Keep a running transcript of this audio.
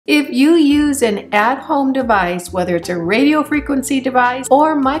If you use an at-home device, whether it's a radio frequency device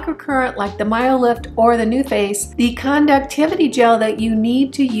or microcurrent like the MyoLift or the NuFace, the conductivity gel that you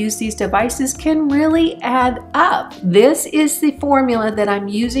need to use these devices can really add up. This is the formula that I'm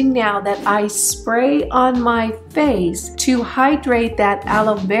using now that I spray on my face to hydrate that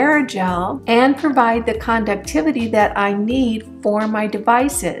aloe vera gel and provide the conductivity that I need for my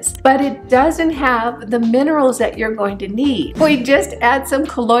devices. But it doesn't have the minerals that you're going to need. We just add some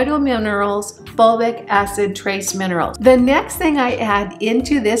colloidal minerals, fulvic acid trace minerals. The next thing I add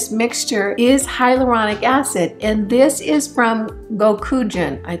into this mixture is hyaluronic acid, and this is from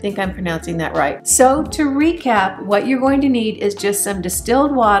Gokujin. I think I'm pronouncing that right. So to recap, what you're going to need is just some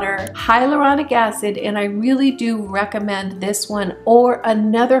distilled water, hyaluronic acid, and I really do recommend this one or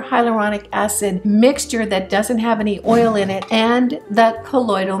another hyaluronic acid mixture that doesn't have any oil in it, and the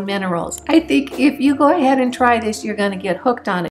colloidal minerals. I think if you go ahead and try this, you're going to get hooked on it.